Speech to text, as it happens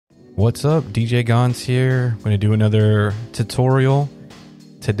What's up? DJ Gonz here. I'm going to do another tutorial.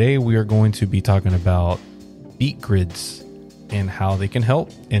 Today we are going to be talking about beat grids and how they can help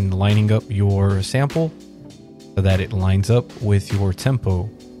in lining up your sample so that it lines up with your tempo.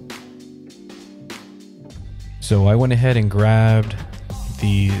 So I went ahead and grabbed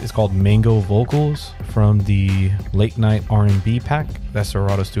it's called Mango Vocals from the Late Night R&B pack that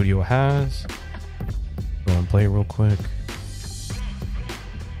Serato Studio has. Go and play it real quick.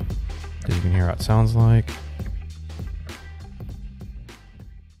 So you can hear how it sounds like.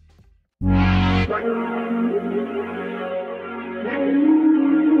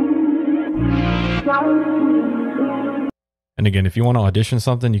 And again, if you want to audition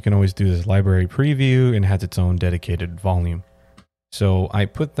something, you can always do this library preview, and it has its own dedicated volume. So I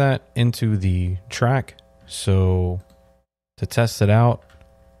put that into the track. So to test it out,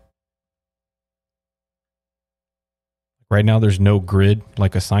 right now there's no grid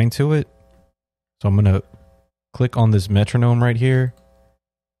like assigned to it. So I'm going to click on this metronome right here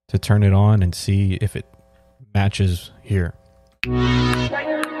to turn it on and see if it matches here.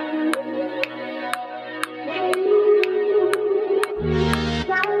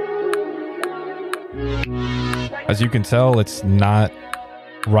 As you can tell, it's not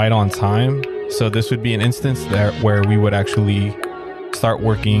right on time. So this would be an instance where we would actually start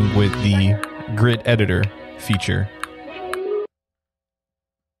working with the grid editor feature.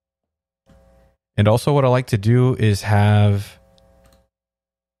 And also what I like to do is have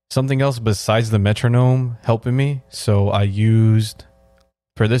something else besides the metronome helping me. So I used,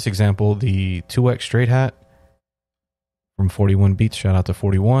 for this example, the 2X straight hat from 41 Beats. Shout out to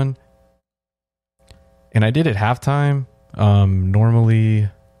 41. And I did it halftime. Normally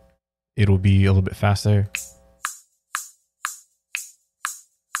it'll be a little bit faster.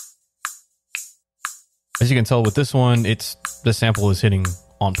 As you can tell with this one, the sample is hitting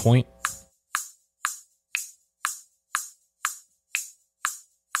on point.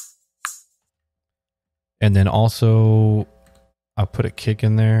 And then also I put a kick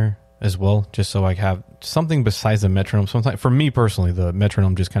in there as well, just so I have something besides the metronome. Sometimes, for me personally, the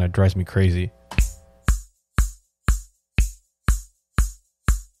metronome just kind of drives me crazy.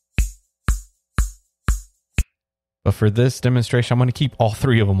 But for this demonstration, I'm going to keep all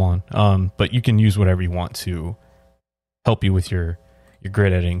three of them on. But you can use whatever you want to help you with your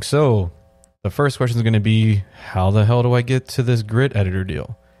grid editing. So the first question is going to be, how the hell do I get to this grid editor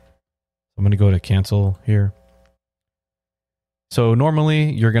deal? I'm going to go to cancel here. So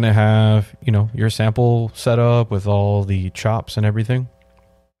normally you're going to have, your sample set up with all the chops and everything.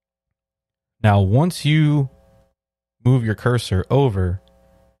 Now, once you move your cursor over,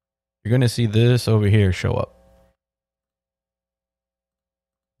 you're going to see this over here show up.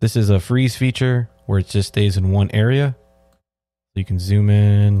 This is a freeze feature where it just stays in one area. You can zoom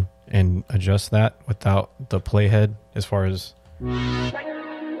in and adjust that without the playhead, as far as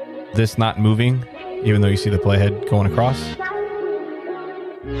this not moving, even though you see the playhead going across.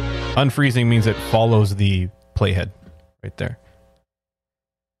 Unfreezing means it follows the playhead right there.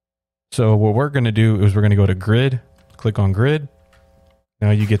 So what we're going to do is we're going to go to grid, click on grid.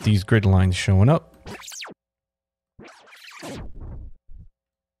 Now you get these grid lines showing up.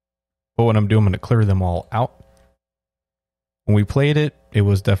 But what I'm doing, I'm going to clear them all out. When we played it, it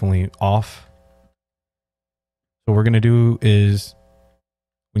was definitely off. So what we're going to do is,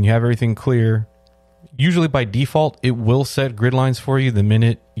 when you have everything clear, usually by default, it will set grid lines for you the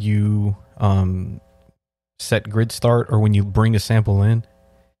minute you set grid start, or when you bring a sample in,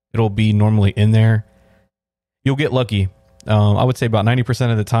 it'll be normally in there. You'll get lucky. I would say about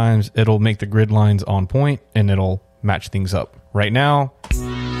 90% of the times, it'll make the grid lines on point and it'll match things up. Right now,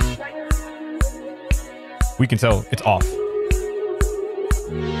 we can tell it's off.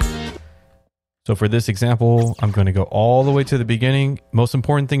 So for this example, I'm going to go all the way to the beginning. Most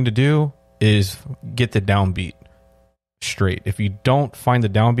important thing to do is get the downbeat straight. If you don't find the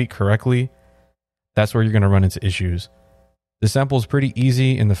downbeat correctly, that's where you're going to run into issues. The sample is pretty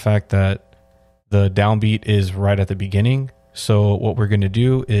easy in the fact that the downbeat is right at the beginning. So what we're going to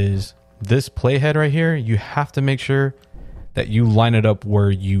do is this playhead right here, you have to make sure that you line it up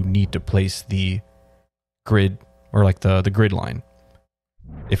where you need to place the grid, or like the grid line.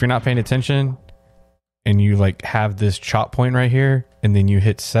 If you're not paying attention and you have this chop point right here and then you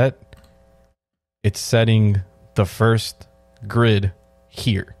hit set, it's setting the first grid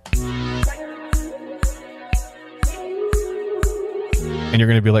here. And you're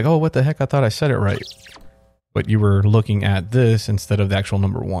going to be like, oh, what the heck? I thought I set it right. But you were looking at this instead of the actual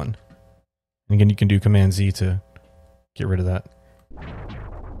number 1. And again, you can do Command Z to get rid of that.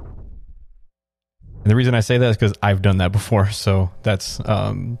 And the reason I say that is because I've done that before. So that's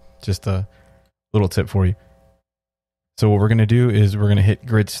Just a little tip for you. So what we're going to do is we're going to hit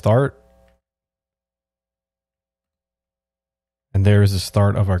grid start. And there is the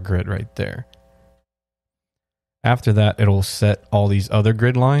start of our grid right there. After that, it'll set all these other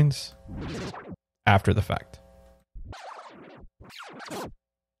grid lines after the fact.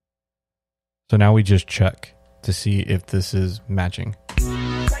 So now we just check to see if this is matching.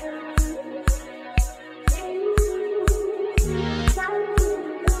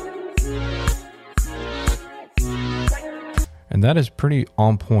 And that is pretty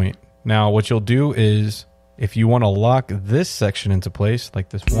on point. Now, what you'll do is, if you want to lock this section into place, like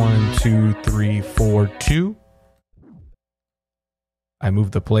this 1, 2, 3, 4, 2, I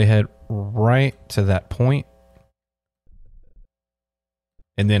move the playhead right to that point,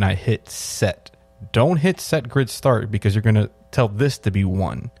 and then I hit set. Don't hit set grid start because you're going to tell this to be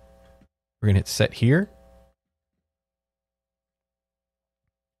 1. We're going to hit set here.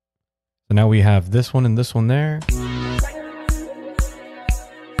 So now we have this one and this one there.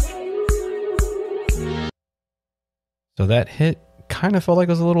 So that hit kind of felt like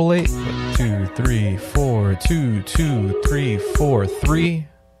it was a little late. But 2, 3, 4, 2, 2, 3, 4, 3.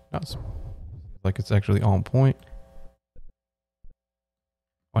 That's like it's actually on point.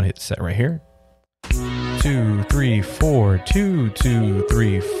 I want to hit set right here. 2, 3, 4, 2, 2,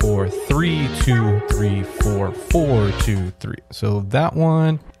 3, 4, 3, 2, 3, 4, 4, 2, 3. So that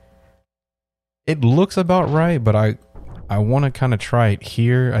one, it looks about right, but I want to kind of try it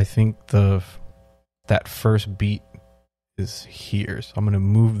here. I think that first beat is here. So I'm going to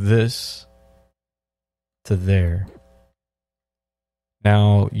move this to there.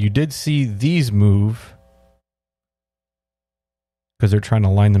 Now, you did see these move because they're trying to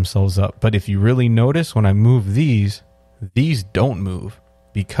line themselves up. But if you really notice, when I move these don't move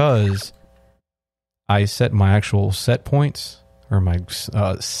because I set my actual set points or my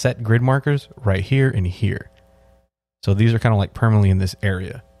set grid markers right here and here. So these are kind of like permanently in this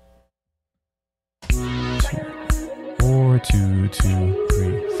area. 4, 2, 2,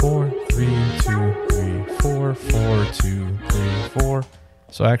 3, 4, 3, 2, 3, 4, 4, 2, 3, 4.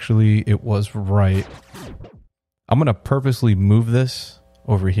 So actually it was right. I'm going to purposely move this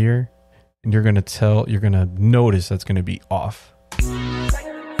over here and you're going to notice that's going to be off.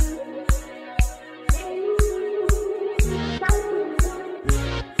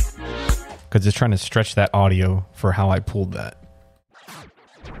 Because it's trying to stretch that audio for how I pulled that.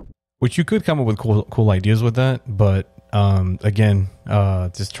 Which you could come up with cool ideas with that, but again,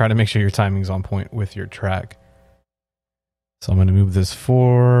 just try to make sure your timing's on point with your track. So I'm going to move this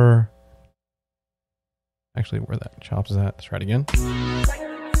actually where that chops is at. Let's try it again.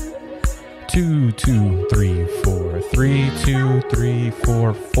 2, 2, 3, 4, 3, 2, 3,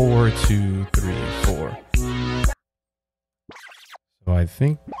 4, 4, 2, 3, 4. So I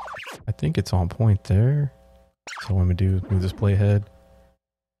think it's on point there. So what I'm going to do is move this playhead.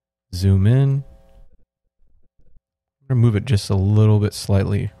 Zoom in. I'm going to move it just a little bit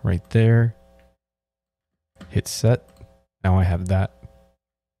slightly right there. Hit set. Now I have that.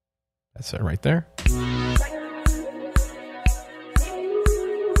 That's it right there.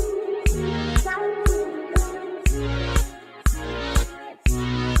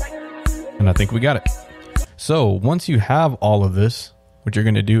 And I think we got it. So once you have all of this, what you're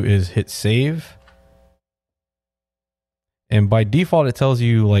going to do is hit save. And by default, it tells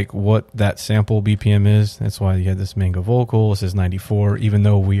you like what that sample BPM is. That's why you have this mango vocal. It says 94, even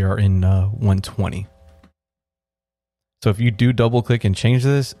though we are in 120. So if you do double click and change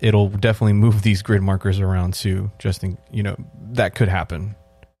this, it'll definitely move these grid markers around too. Just in, that could happen.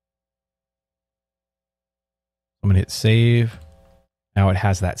 I'm going to hit save. Now it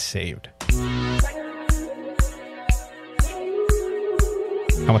has that saved.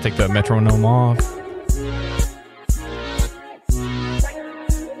 I'm going to take the metronome off.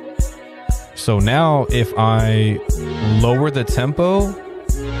 So now if I lower the tempo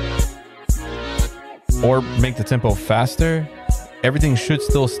or make the tempo faster, everything should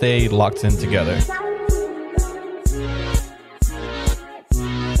still stay locked in together.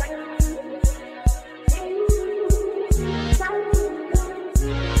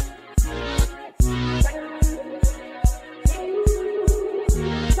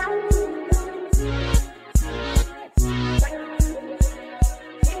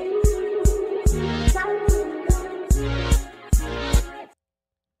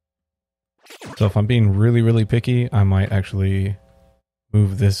 So if I'm being really, really picky, I might actually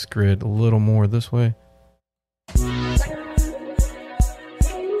move this grid a little more this way.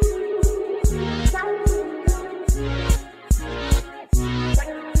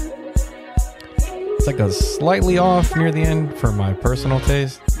 It's like a slightly off near the end for my personal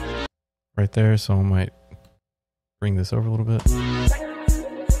taste. right there. So I might bring this over a little bit.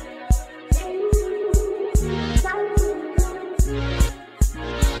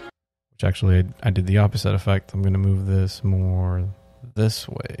 Which actually I did the opposite effect. I'm going to move this more this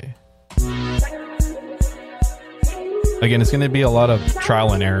way. Again, it's going to be a lot of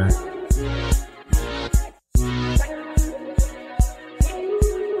trial and error.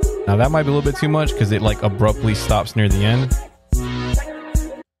 Now that might be a little bit too much because it like abruptly stops near the end.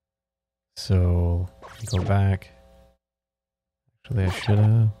 So go back. Actually, I should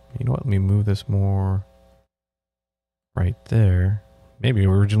have. You know what? Let me move this more right there. Maybe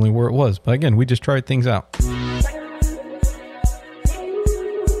originally where it was, but again, we just tried things out.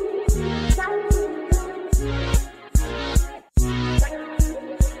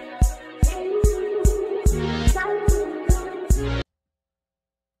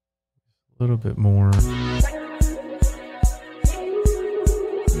 A little bit more.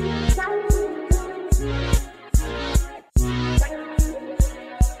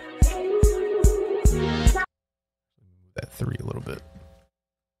 That 3 a little bit.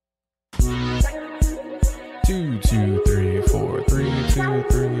 2, 2, 3, 4, 3, 2,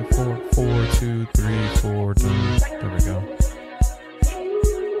 3, 4, 4, 2, 3, 4, done. There we go.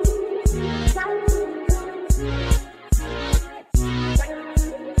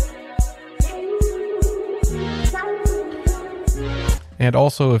 And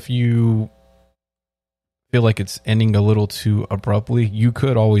also, if you feel like it's ending a little too abruptly, you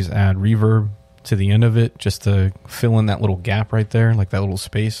could always add reverb to the end of it just to fill in that little gap right there, like that little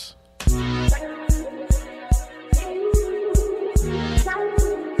space.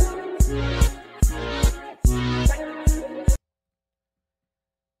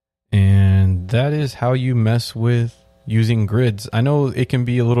 And that is how you mess with using grids. I know it can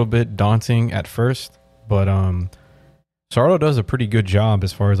be a little bit daunting at first, but Serato does a pretty good job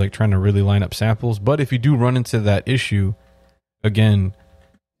as far as like trying to really line up samples. But if you do run into that issue, again,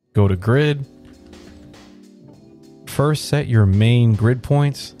 go to grid. First, set your main grid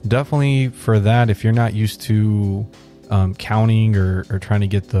points. Definitely for that, if you're not used to counting or trying to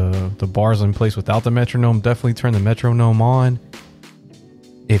get the bars in place without the metronome, definitely turn the metronome on.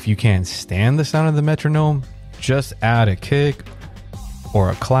 If you can't stand the sound of the metronome, just add a kick or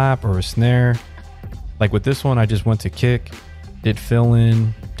a clap or a snare. Like with this one, I just went to kick, did fill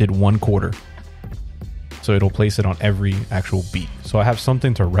in, did 1/4. So it'll place it on every actual beat. So I have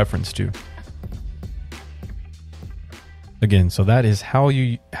something to reference to. Again, so that is how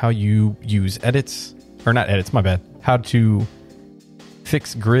you use edits, or not edits, my bad. How to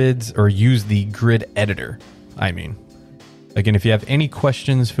fix grids or use the grid editor, I mean. Again, if you have any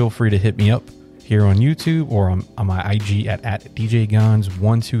questions, feel free to hit me up here on YouTube or on my IG at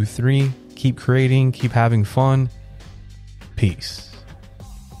DJGonz123. Keep creating, keep having fun. Peace.